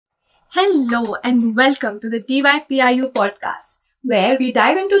Hello and welcome to the DYPIU podcast, where we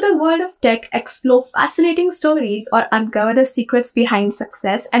dive into the world of tech, explore fascinating stories, or uncover the secrets behind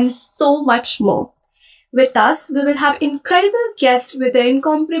success, and so much more. With us, we will have incredible guests with their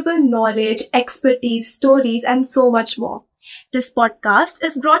incomparable knowledge, expertise, stories, and so much more. This podcast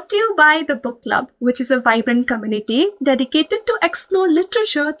is brought to you by the Book Club, which is a vibrant community dedicated to explore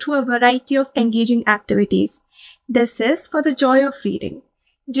literature through a variety of engaging activities. This is for the joy of reading.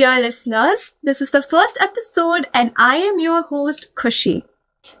 Dear listeners, this is the first episode and I am your host, Khushi.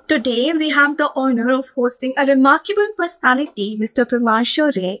 Today, we have the honor of hosting a remarkable personality, Mr.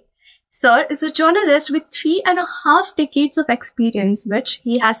 Premangshu Ray. Sir is a journalist with 3.5 decades of experience, which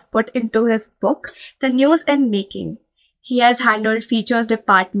he has put into his book, The News and Making. He has handled features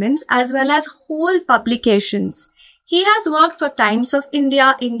departments as well as whole publications. He has worked for Times of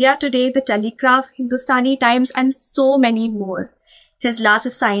India, India Today, The Telegraph, Hindustani Times, and so many more. His last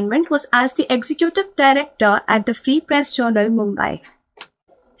assignment was as the executive director at the Free Press Journal, Mumbai.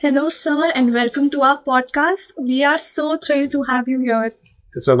 Hello, sir, and welcome to our podcast. We are so thrilled to have you here.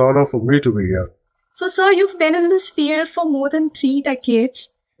 It's an honor for me to be here. So, sir, you've been in this field for more than 3 decades.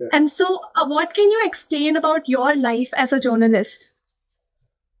 Yeah. And so, what can you explain about your life as a journalist?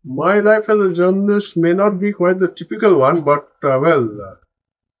 My life as a journalist may not be quite the typical one, but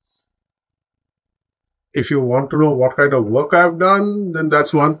if you want to know what kind of work I've done, then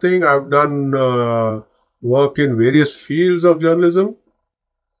that's one thing. I've done work in various fields of journalism,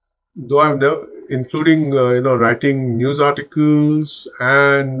 though I've never, including writing news articles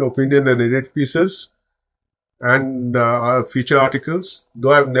and opinion and edit pieces and feature articles.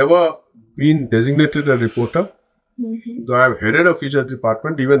 Though I've never been designated a reporter, though I've headed a feature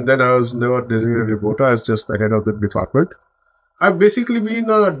department. Even then, I was never designated a reporter. I was just the head of the department. I've basically been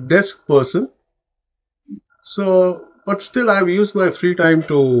a desk person. So, but still I've used my free time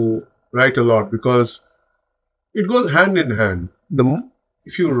to write a lot because it goes hand in hand.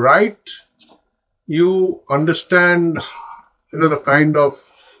 If you write, you understand, the kind of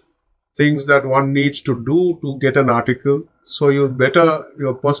things that one needs to do to get an article. So your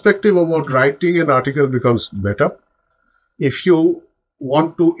perspective about writing an article becomes better. If you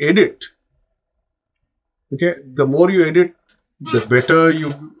want to edit, the more you edit, the better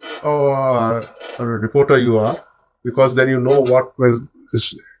you a reporter you are, because then you know what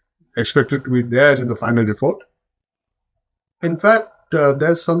is expected to be there in the final report. In fact,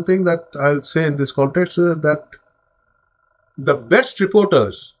 there's something that I'll say in this context, that the best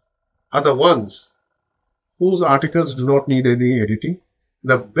reporters are the ones whose articles do not need any editing.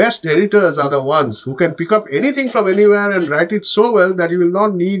 The best editors are the ones who can pick up anything from anywhere and write it so well that you will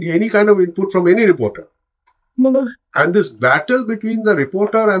not need any kind of input from any reporter. And this battle between the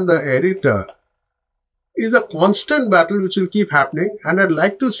reporter and the editor is a constant battle which will keep happening. And I'd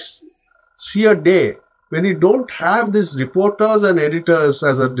like to see a day when you don't have these reporters and editors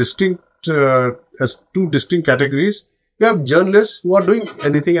as as two distinct categories. You have journalists who are doing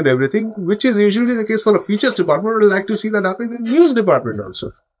anything and everything, which is usually the case for a features department. I'd like to see that happen in the news department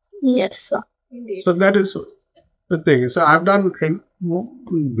also. Yes, sir. Indeed. So that is the thing. So I've done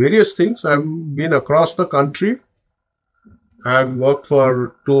various things. I've been across the country. I've worked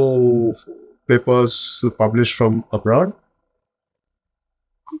for 2 papers published from abroad.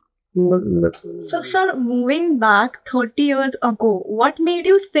 So, sir, moving back 30 years ago, what made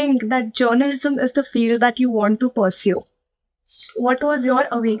you think that journalism is the field that you want to pursue? What was your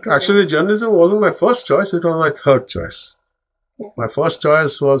awakening? Actually, journalism wasn't my first choice. It was my third choice. My first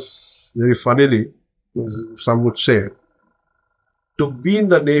choice was, very funnily, some would say, to be in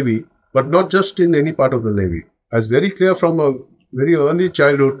the Navy, but not just in any part of the Navy. I was very clear from a very early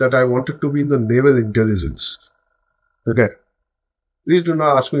childhood that I wanted to be in the naval intelligence. Okay. Please do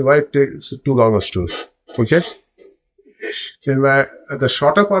not ask me why it's too long a story. Okay. The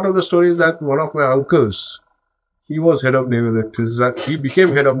shorter part of the story is that one of my uncles, he was head of naval intelligence. He became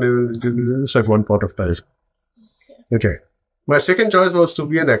head of naval intelligence at one point of time. Okay. My second choice was to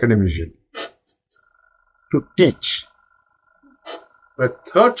be an academician, to teach. My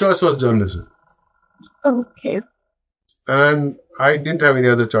third choice was journalism. Okay. And I didn't have any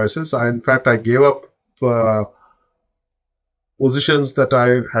other choices. In fact, I gave up positions that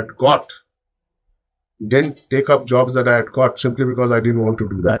I had got. Didn't take up jobs that I had got simply because I didn't want to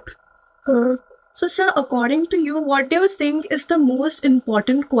do that. So, sir, according to you, what do you think is the most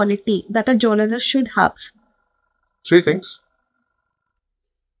important quality that a journalist should have? 3 things.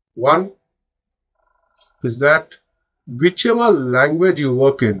 One is that whichever language you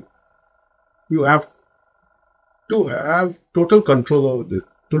work in, you have to have total control over it,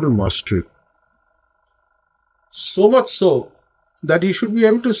 total mastery. So much so that he should be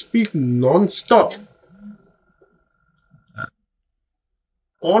able to speak non-stop.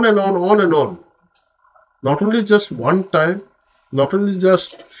 On and on, on and on. Not only just one time, not only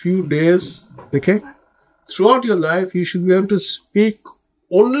just few days, okay? Throughout your life, you should be able to speak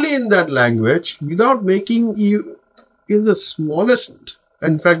only in that language without making you in the smallest,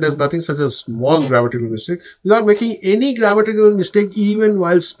 in fact, there's nothing such as small grammatical mistake, without making any grammatical mistake even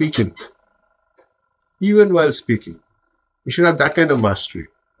while speaking. Even while speaking. You should have that kind of mastery.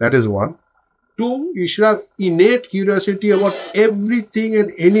 That is one. Two, you should have innate curiosity about everything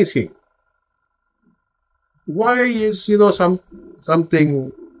and anything. Why is,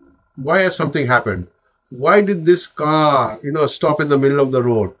 something, why has something happened? Why did this car, stop in the middle of the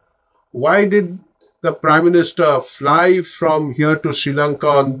road? Why did the Prime Minister fly from here to Sri Lanka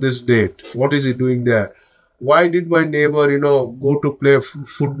on this date? What is he doing there? Why did my neighbor, go to play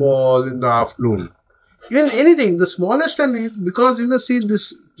football in the afternoon? Even anything, the smallest, and because, see,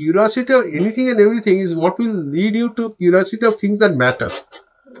 this curiosity of anything and everything is what will lead you to curiosity of things that matter.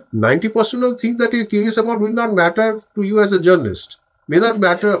 90% of things that you're curious about will not matter to you as a journalist. May not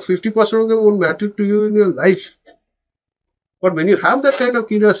matter, 50% of them won't matter to you in your life. But when you have that kind of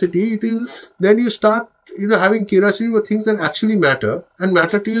curiosity, then you start, having curiosity about things that actually matter and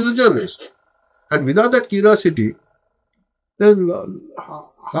matter to you as a journalist. And without that curiosity, then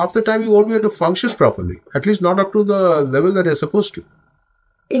half the time you won't be able to function properly. At least not up to the level that you're supposed to.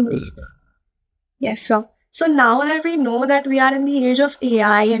 Yes, sir. So now that we know that we are in the age of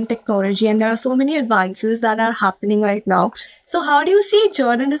AI and technology and there are so many advances that are happening right now, so how do you see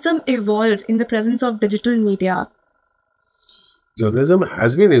journalism evolve in the presence of digital media? Journalism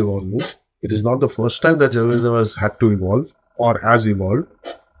has been evolving. It is not the first time that journalism has had to evolve or has evolved.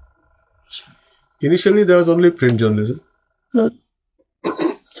 Initially, there was only print journalism.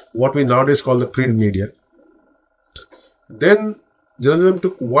 What we nowadays call the print media. Then journalism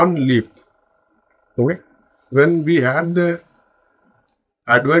took one leap. Okay? When we had the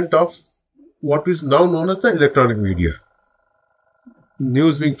advent of what is now known as the electronic media.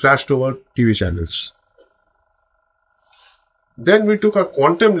 News being flashed over TV channels. Then we took a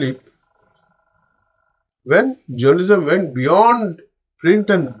quantum leap when journalism went beyond print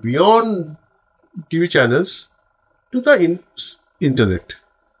and beyond TV channels to the internet.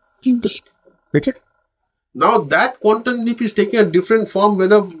 Okay? Now that quantum leap is taking a different form,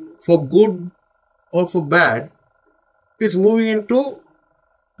 whether for good or for bad. It's moving into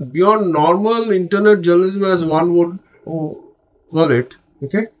beyond normal internet journalism, as one would call it,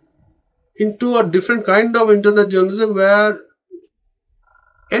 okay? Into a different kind of internet journalism where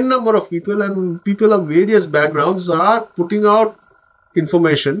n number of people and people of various backgrounds are putting out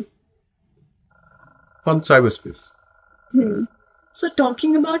information on cyberspace. So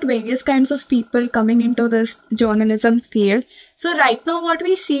talking about various kinds of people coming into this journalism field. So right now what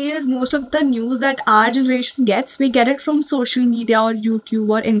we see is most of the news that our generation gets, we get it from social media or YouTube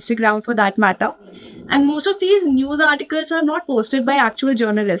or Instagram for that matter. And most of these news articles are not posted by actual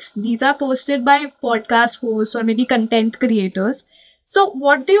journalists. These are posted by podcast hosts or maybe content creators. So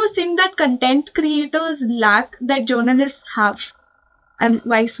what do you think that content creators lack that journalists have, and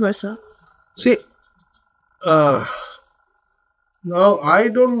vice versa? See, now, I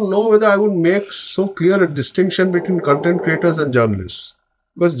don't know whether I would make so clear a distinction between content creators and journalists.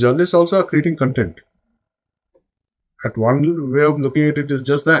 Because journalists also are creating content. At one way of looking at it is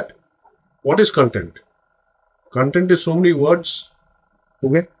just that. What is content? Content is so many words.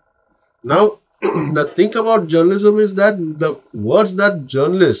 Okay? Now, the thing about journalism is that the words that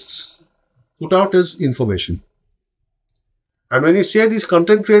journalists put out is information. And when you say these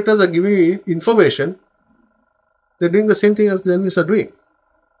content creators are giving you information, they're doing the same thing as the journalists are doing.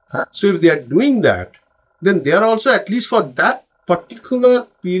 So if they are doing that, then they are also, at least for that particular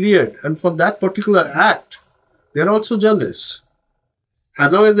period and for that particular act, they are also journalists.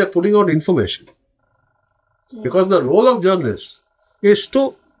 As long as they're putting out information. Because the role of journalists is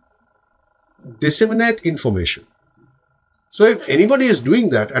to disseminate information. So if anybody is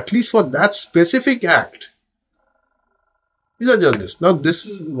doing that, at least for that specific act, he's a journalist. Now this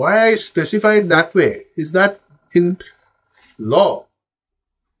is why I specify it that way, is that in law,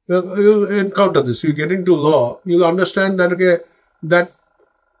 you'll encounter this. You get into law, you'll understand that, okay, that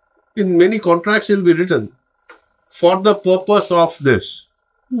in many contracts it will be written, for the purpose of this.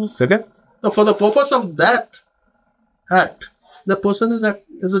 Yes. Okay? Now, for the purpose of that act, the person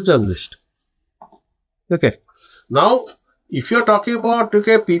is a journalist. Okay. Now, if you're talking about,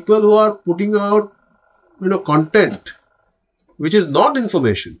 okay, people who are putting out, content, which is not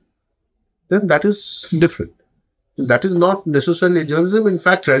information, then that is different. That is not necessarily journalism. In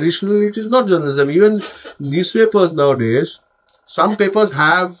fact, traditionally, it is not journalism. Even newspapers nowadays some papers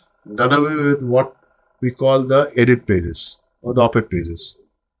have done away with what we call the edit pages or the op-ed pages.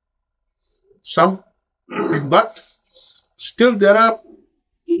 Some, but still there are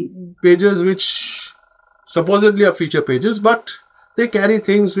pages which supposedly are feature pages, but they carry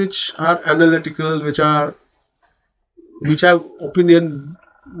things which are analytical, which have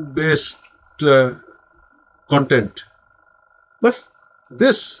opinion-based content. But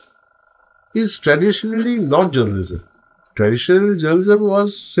this is traditionally not journalism. Traditionally, journalism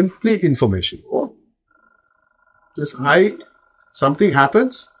was simply information. Just something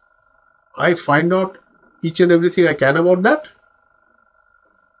happens, I find out each and everything I can about that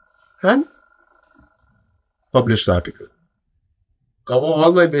and publish the article. Cover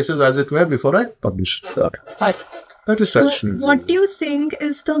all my bases as it were before I publish the article. That is traditional. What do you think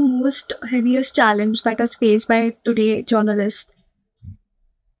is the most heaviest challenge that is faced by today journalists?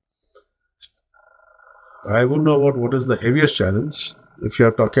 I wouldn't know about what is the heaviest challenge. If you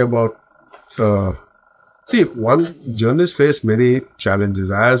are talking about, see, one journalist face many challenges,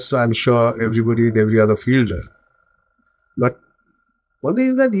 as I'm sure everybody in every other field does. But one thing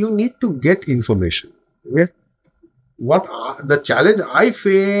is that you need to get information. Okay? What the challenge I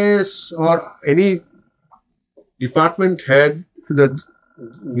face, or any department head, the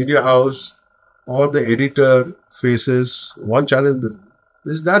media house, or the editor faces, one challenge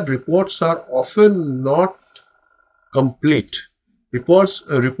is that reports are often not complete. Reports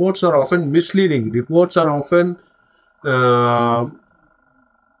are often misleading. Reports are often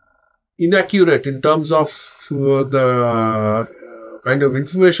inaccurate in terms of the kind of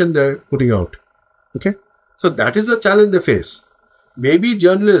information they're putting out. Okay, so that is a challenge they face. Maybe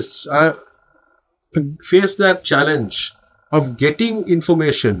journalists face that challenge of getting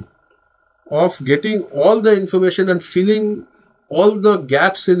information, of getting all the information and filling all the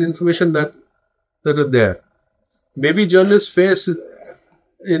gaps in information that are there. Maybe journalists face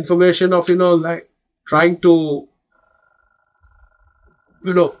information of, like trying to,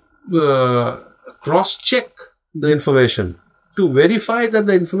 cross-check the information to verify that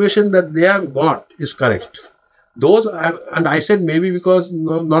the information that they have got is correct. And I said maybe because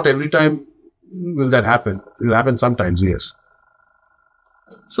not every time will that happen. It will happen sometimes, yes.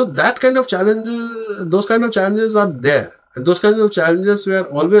 So those kind of challenges are there. And those kinds of challenges were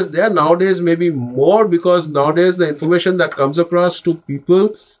always there. Nowadays, maybe more, because nowadays the information that comes across to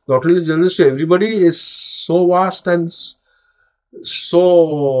people, not only journalists, to everybody, is so vast and so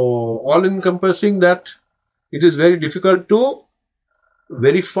all-encompassing that it is very difficult to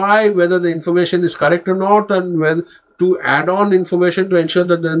verify whether the information is correct or not, and whether to add on information to ensure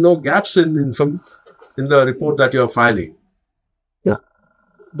that there are no gaps in the report that you are filing. Yeah.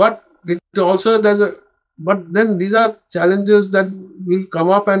 But it also But then these are challenges that will come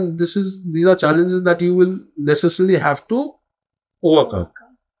up, and these are challenges that you will necessarily have to overcome.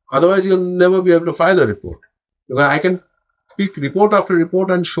 Otherwise, you'll never be able to file a report. Because I can pick report after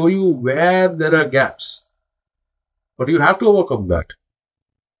report and show you where there are gaps. But you have to overcome that.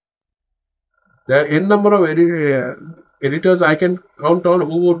 There are n number of editors I can count on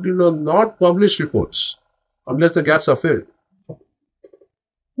who would not publish reports unless the gaps are filled.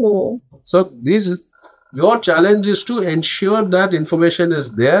 Oh. So your challenge is to ensure that information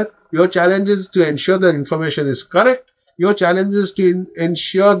is there. Your challenge is to ensure that information is correct. Your challenge is to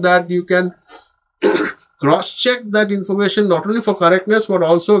ensure that you can cross-check that information, not only for correctness, but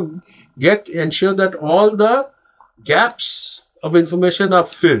also ensure that all the gaps of information are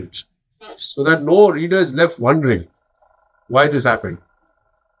filled, so that no reader is left wondering why this happened.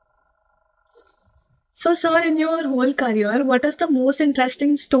 So, sir, in your whole career, what is the most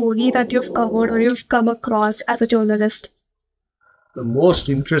interesting story that you've covered or you've come across as a journalist? The most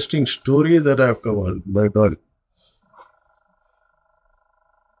interesting story that I've covered, my God.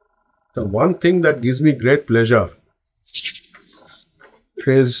 The one thing that gives me great pleasure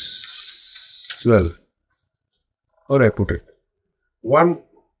is, well, how do I put it?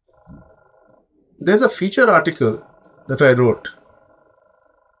 There's a feature article that I wrote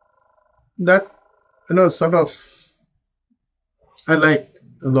that, sort of, I like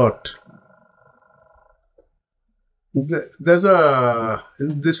a lot. This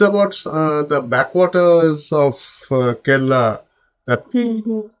is about the backwaters of Kerala,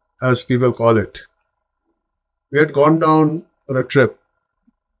 as people call it. We had gone down on a trip.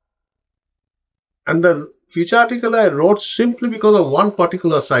 And the feature article I wrote simply because of one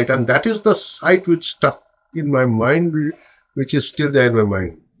particular site, and that is the site which stuck in my mind, which is still there in my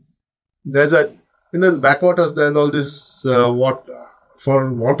mind. There's in the backwaters, there's all this,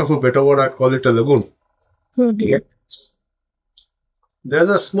 for want of a better word, I'd call it a lagoon. There's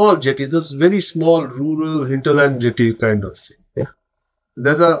a small jetty, this very small rural hinterland jetty kind of thing. Yeah.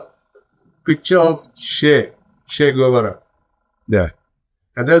 There's a picture of Che Guevara there.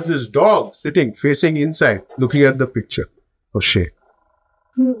 And there's this dog sitting, facing inside, looking at the picture of Che.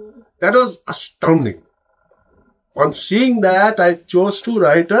 That was astounding. On seeing that, I chose to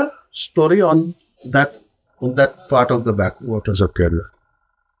write a story on that part of the backwaters of Kerala.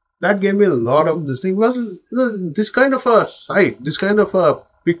 That gave me a lot of this thing. This kind of a sight, this kind of a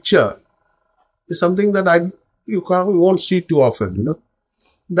picture is something that you won't see too often, you know.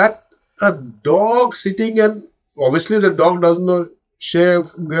 That a dog sitting, and obviously the dog doesn't know Che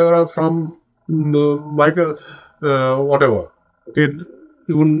Guevara from Michael, whatever. Okay,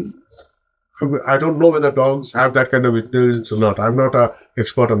 even I don't know whether dogs have that kind of intelligence or not. I'm not an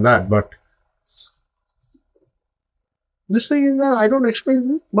expert on that, but this thing is I don't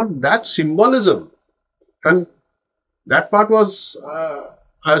explain it, but that symbolism and that part was,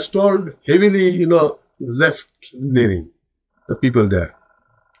 I was told, heavily, you know, left-leaning, the people there.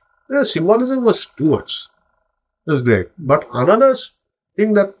 The symbolism was too much. It was great. But another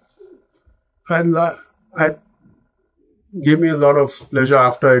thing that I gave me a lot of pleasure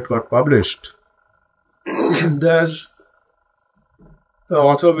after it got published. There's the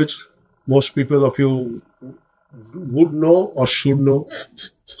author which most people of you would know or should know,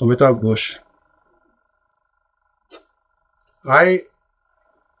 Amitabh Ghosh. I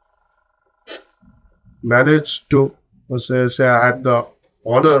managed to, say I had the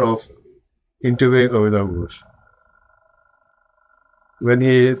honor of interviewing Amitabh Ghosh.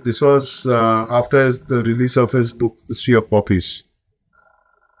 This was after the release of his book, The Sea of Poppies.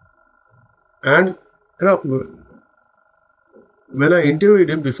 And, you know, when I interviewed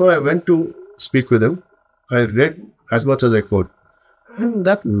him, before I went to speak with him, I read as much as I could. And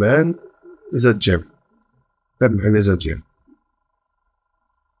that man is a gem. That man is a gem.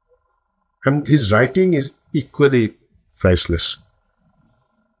 And his writing is equally priceless.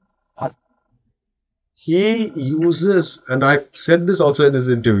 He uses, and I said this also in his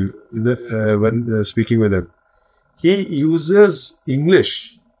interview, when speaking with him, he uses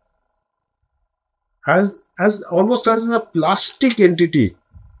English as almost as a plastic entity.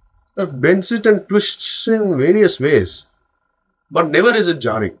 Bends it and twists in various ways, but never is it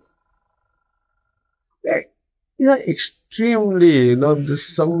jarring. Extremely, this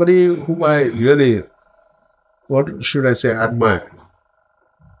is somebody whom I really, what should I say, admire.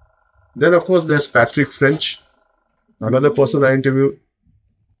 Then, of course, there's Patrick French, another person I interviewed.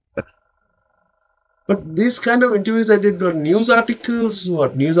 But these kind of interviews I did were news articles.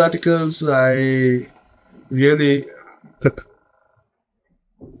 The news articles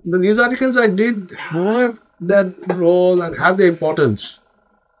I did have that role and have the importance.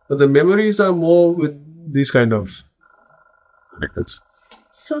 But the memories are more with these kind of articles.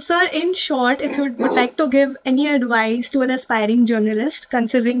 So, sir, in short, if you would like to give any advice to an aspiring journalist,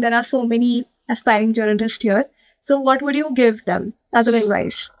 considering there are so many aspiring journalists here, so what would you give them as an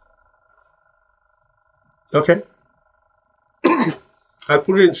advice? Okay. I'll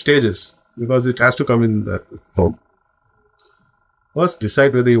put it in stages because it has to come in that form. First,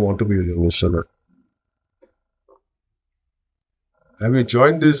 decide whether you want to be a journalist or not. Have you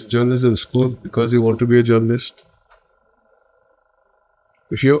joined this journalism school because you want to be a journalist?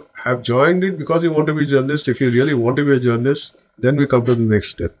 If you have joined it because you want to be a journalist, if you really want to be a journalist, then we come to the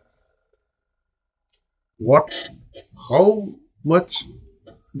next step. How much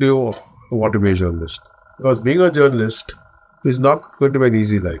do you want to be a journalist? Because being a journalist is not going to be an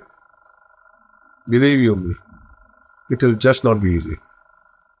easy life. Believe you me, it will just not be easy.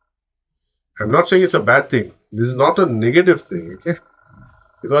 I'm not saying it's a bad thing. This is not a negative thing, okay?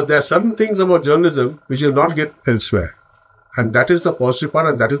 Because there are certain things about journalism which you'll not get elsewhere. And that is the positive part,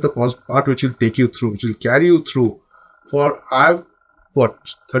 and that is the part which will take you through, which will carry you through. For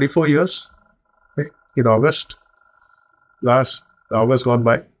 34 years? In August. Last August gone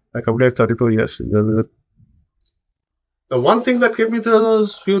by. I completed 34 years in journalism. The one thing that kept me through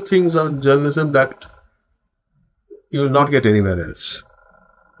those few things of journalism that you will not get anywhere else.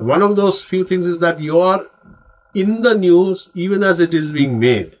 One of those few things is that you are in the news even as it is being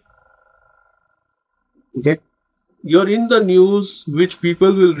made. Okay? You're in the news which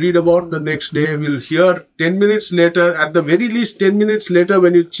people will read about the next day, will hear 10 minutes later, at the very least 10 minutes later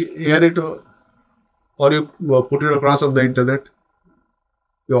when you hear it or you put it across on the internet,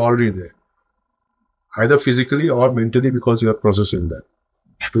 you're already there. Either physically or mentally because you are processing that.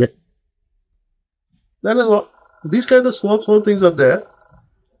 Okay? That is what, these kind of small things are there.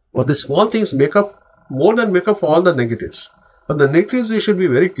 But the small things more than make up for all the negatives. But the negatives you should be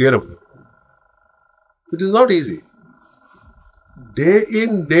very clear about. It is not easy. day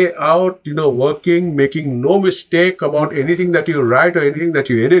in, day out, working, making no mistake about anything that you write or anything that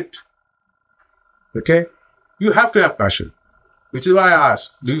you edit. Okay? You have to have passion. Which is why I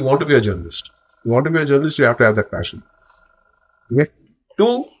asked, do you want to be a journalist? You want to be a journalist, you have to have that passion. Okay?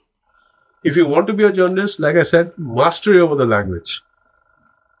 2, if you want to be a journalist, like I said, mastery over the language.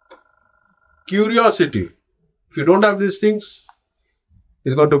 Curiosity. If you don't have these things,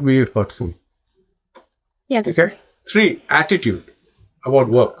 it's going to be hurtful. Yes. Okay? 3, attitude about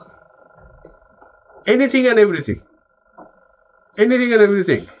work. Anything and everything. Anything and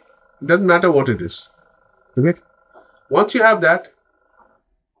everything. It doesn't matter what it is. Okay? Once you have that,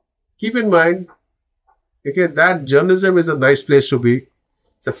 keep in mind, okay, that journalism is a nice place to be.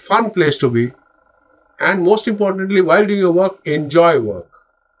 It's a fun place to be. And most importantly, while doing your work, enjoy work.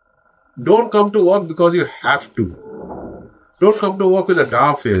 Don't come to work because you have to. Don't come to work with a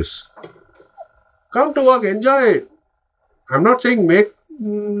dour face. Come to work, enjoy it. I'm not saying make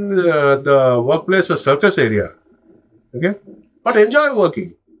the workplace a circus area. Okay? But enjoy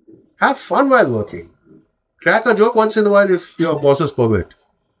working. Have fun while working. Crack a joke once in a while if your bosses permit.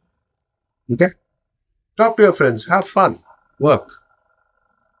 Okay? Talk to your friends. Have fun. Work.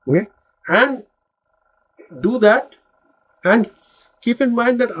 Okay? And do that. And keep in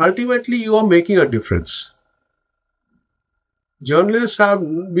mind that ultimately you are making a difference. Journalists have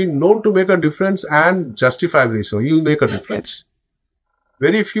been known to make a difference, and justifiably so. You'll make a difference.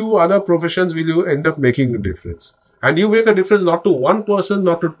 Very few other professions will you end up making a difference. And you make a difference not to one person,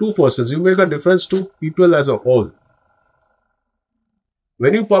 not to 2 persons. You make a difference to people as a whole.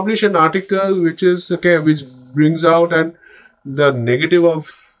 When you publish an article which brings out the negative of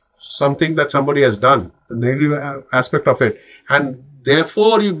something that somebody has done, the negative aspect of it, and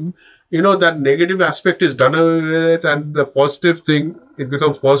therefore that negative aspect is done away with it, and the positive thing, it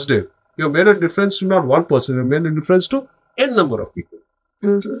becomes positive. You made a difference to not one person, you made a difference to n number of people.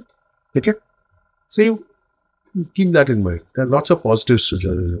 Okay? So you keep that in mind. There are lots of positives to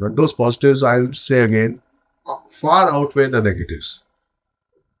journalism, but those positives, I'll say again, far outweigh the negatives.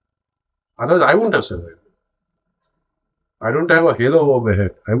 Otherwise, I wouldn't have survived. I don't have a halo over my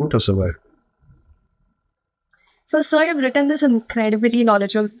head. I wouldn't have survived. So, sir, you've written this incredibly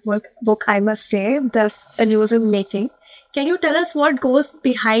knowledgeable book, I must say, this news making. Can you tell us what goes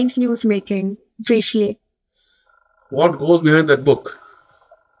behind news making briefly? What goes behind that book?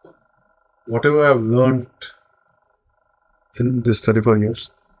 Whatever I've learned in this 34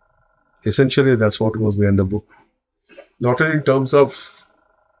 years, essentially that's what goes behind the book. Not only in terms of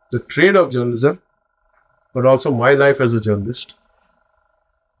the trade of journalism, but also my life as a journalist.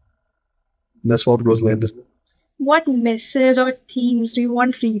 That's what goes behind this book. What message or themes do you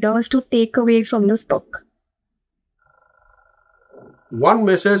want readers to take away from this book? One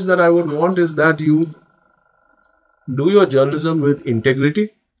message that I would want is that you do your journalism with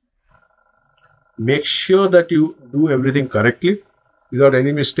integrity. Make sure that you do everything correctly without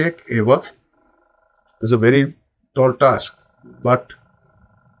any mistake ever. It's a very tall task. But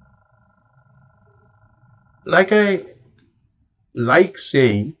like I like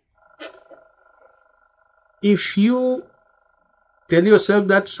saying, if you tell yourself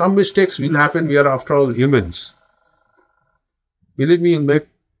that some mistakes will happen, we are after all humans, believe me, you'll make a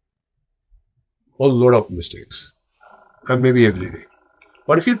whole load of mistakes, and maybe every day.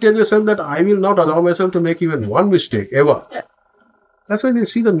 But if you tell yourself that I will not allow myself to make even one mistake ever, that's when you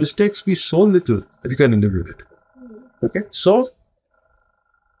see the mistakes be so little that you can live with it. Okay? So,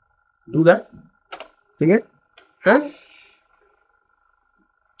 do that. Okay? And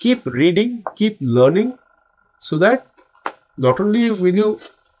keep reading, keep learning, so that not only will you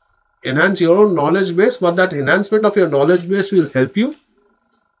enhance your own knowledge base, but that enhancement of your knowledge base will help you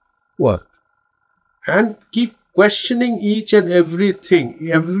work. And keep questioning each and everything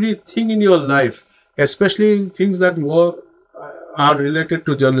in your life, especially things that are related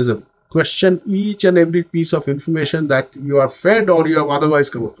to journalism. Question each and every piece of information that you are fed or you have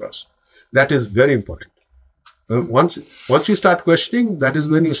otherwise come across. That is very important. Once you start questioning, that is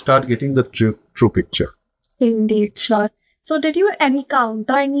when you start getting the true picture. Indeed, sure. So, did you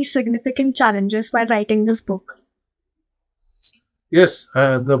encounter any significant challenges while writing this book? Yes,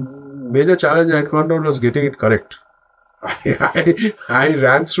 the major challenge I encountered was getting it correct. I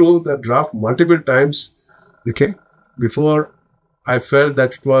ran through the draft multiple times, okay, before I felt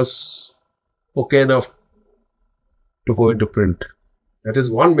that it was okay enough to go into print. That is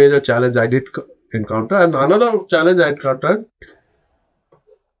one major challenge I did encounter. And another challenge I encountered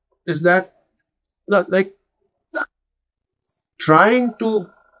is that, like, trying to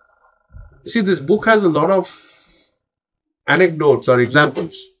see, this book has a lot of anecdotes or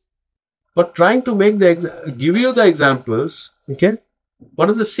examples, but trying to give you the examples Okay? But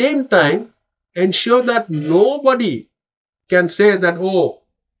at the same time, ensure that nobody can say that, oh,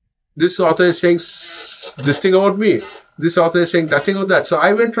 this author is saying this thing about me. This author is saying that thing or that. So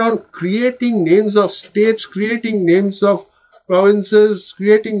I went around creating names of states, creating names of provinces,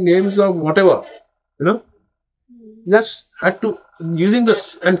 creating names of whatever. You know? Just had to using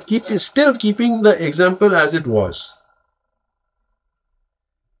this and still keeping the example as it was.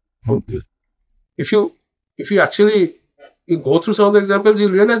 If you actually go through some of the examples,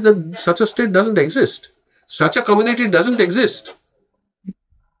 you'll realize that such a state doesn't exist. Such a community doesn't exist.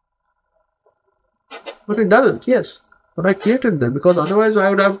 But it doesn't, yes. But I created them because otherwise I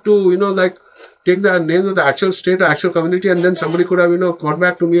would have to, take the name of the actual state or actual community, and then somebody could have, gone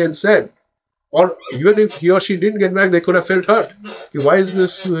back to me and said, or even if he or she didn't get back, they could have felt hurt. Why is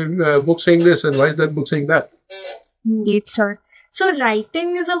this book saying this and why is that book saying that? Indeed, sir. So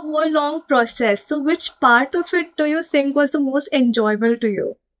writing is a whole long process. So which part of it do you think was the most enjoyable to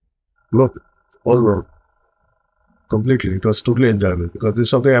you? Look, all wrong. Completely. It was totally enjoyable because this is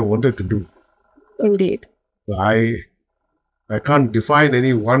something I wanted to do. Indeed. I can't define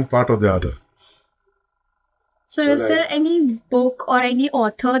any one part or the other. So is there any book or any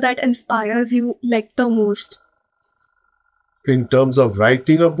author that inspires you the most? In terms of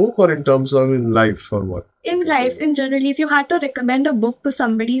writing a book or in terms of in life or what? In life, in general, if you had to recommend a book to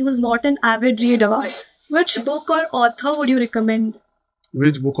somebody who's not an avid reader, which book or author would you recommend?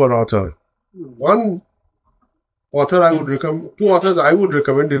 Which book or author? One author I would recommend, two authors I would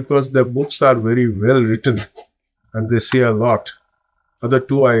recommend because their books are very well written and they say a lot. Other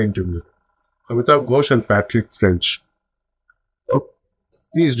two I interviewed, Amitabh Ghosh and Patrick French. Oh,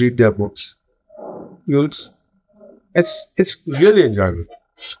 please read their books. It's really enjoyable.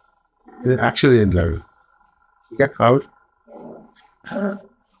 It's actually enjoyable. Get out.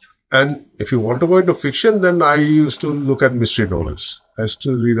 And if you want to go into fiction, then I used to look at mystery novels. I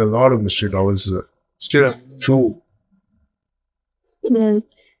still read a lot of mystery novels. Still true.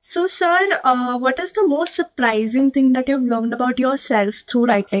 So, sir, what is the most surprising thing that you've learned about yourself through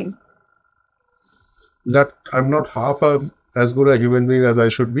writing? That I'm not half as good a human being as I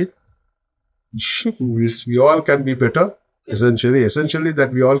should be. We all can be better. Essentially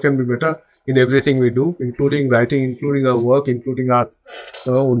that we all can be better in everything we do, including writing, including our work, including our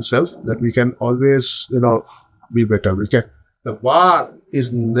own self, that we can always, be better. The bar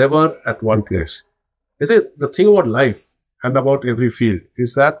is never at one place. The thing about life and about every field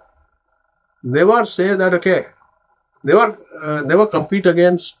is that never say that, okay, never compete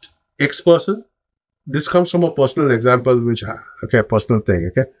against X person. This comes from a personal example, personal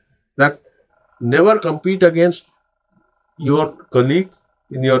thing, that never compete against your colleague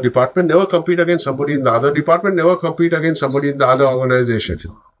in your department, never compete against somebody in the other department, never compete against somebody in the other organization.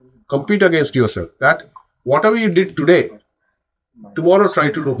 Compete against yourself. That whatever you did today, tomorrow try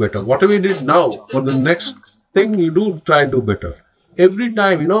to do better. Whatever you did now, for the next thing you do, try and do better. Every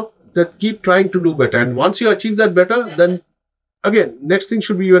time, that keep trying to do better. And once you achieve that better, then again, next thing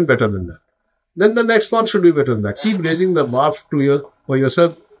should be even better than that. Then the next one should be better than that. Keep raising the bar for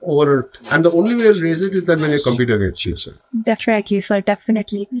yourself and the only way to raise it is that when you compete against yourself. Definitely, sir,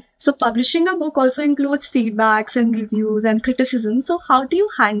 definitely. So publishing a book also includes feedbacks and reviews and criticism. So how do you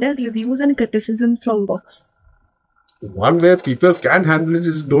handle reviews and criticism from books? One way people can handle it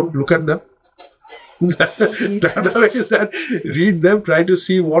is don't look at them. The other way is that read them, try to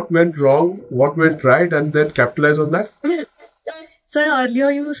see what went wrong, what went right, and then capitalize on that. Sir,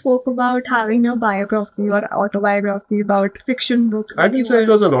 earlier you spoke about having a biography or autobiography about fiction book. I didn't say it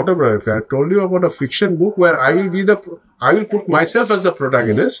was an autobiography. I told you about a fiction book where I will put myself as the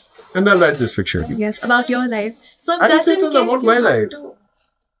protagonist and I'll write this fiction. Yes, about your life. So I didn't say it was about my life.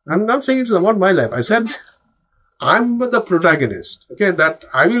 I'm not saying it's about my life. I said I'm the protagonist. Okay, that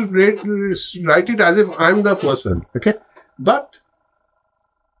I will write it as if I'm the person. Okay, but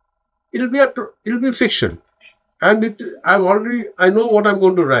it'll be fiction. And I know what I'm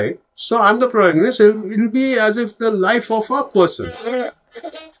going to write. So I'm the protagonist. It'll be as if the life of a person.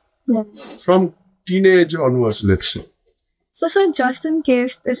 From teenage onwards, let's say. So, sir, just in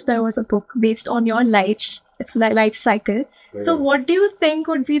case if there was a book based on your life cycle, so what do you think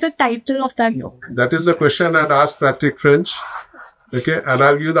would be the title of that book? That is the question I'd asked Patrick French. Okay, and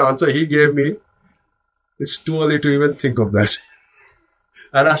I'll give you the answer he gave me. It's too early to even think of that.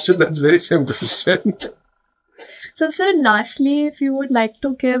 I'd asked him that very same question. So, sir, lastly, if you would like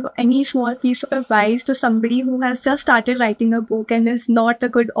to give any small piece of advice to somebody who has just started writing a book and is not a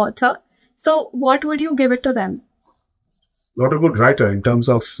good author, so what would you give it to them? Not a good writer in terms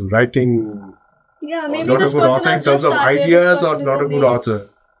of writing. Yeah, maybe not a good author in terms of ideas or not a good author.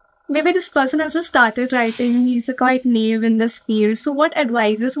 maybe this person has just started writing, he's quite new in this field. So what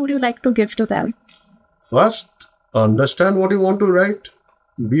advices would you like to give to them? First, understand what you want to write.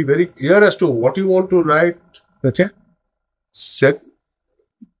 Be very clear as to what you want to write. Okay.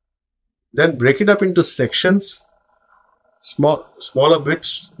 Then break it up into sections, smaller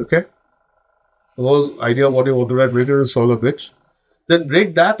bits. Okay. The whole idea of what you want to write, break it into smaller bits. Then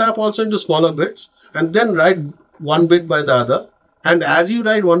break that up also into smaller bits, and then write one bit by the other. And as you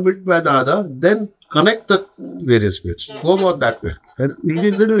write one bit by the other, then connect the various bits. Go about that way. And it will be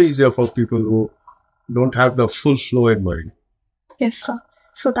a little easier for people who don't have the full flow in mind. Yes, sir.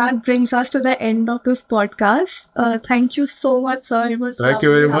 So that brings us to the end of this podcast. Thank you so much, sir. It was Thank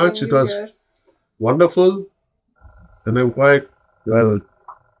you very much. It was wonderful. And I'm quite, well,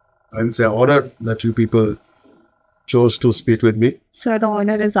 I would say honored that you people chose to speak with me. Sir, the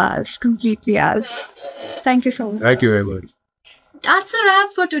honor is ours. Completely ours. Thank you so much. Thank you very much. That's a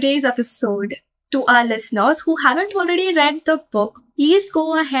wrap for today's episode. To our listeners who haven't already read the book, please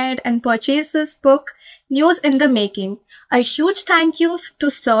go ahead and purchase this book, News in the Making. A huge thank you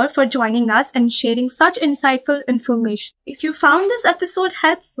to Sir for joining us and sharing such insightful information. If you found this episode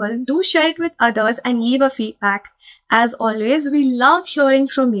helpful, do share it with others and leave a feedback. As always, we love hearing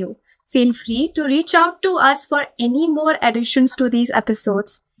from you. Feel free to reach out to us for any more additions to these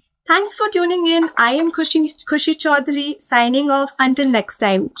episodes. Thanks for tuning in. I am Khushi Chaudhary signing off until next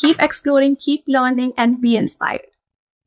time. Keep exploring, keep learning, and be inspired.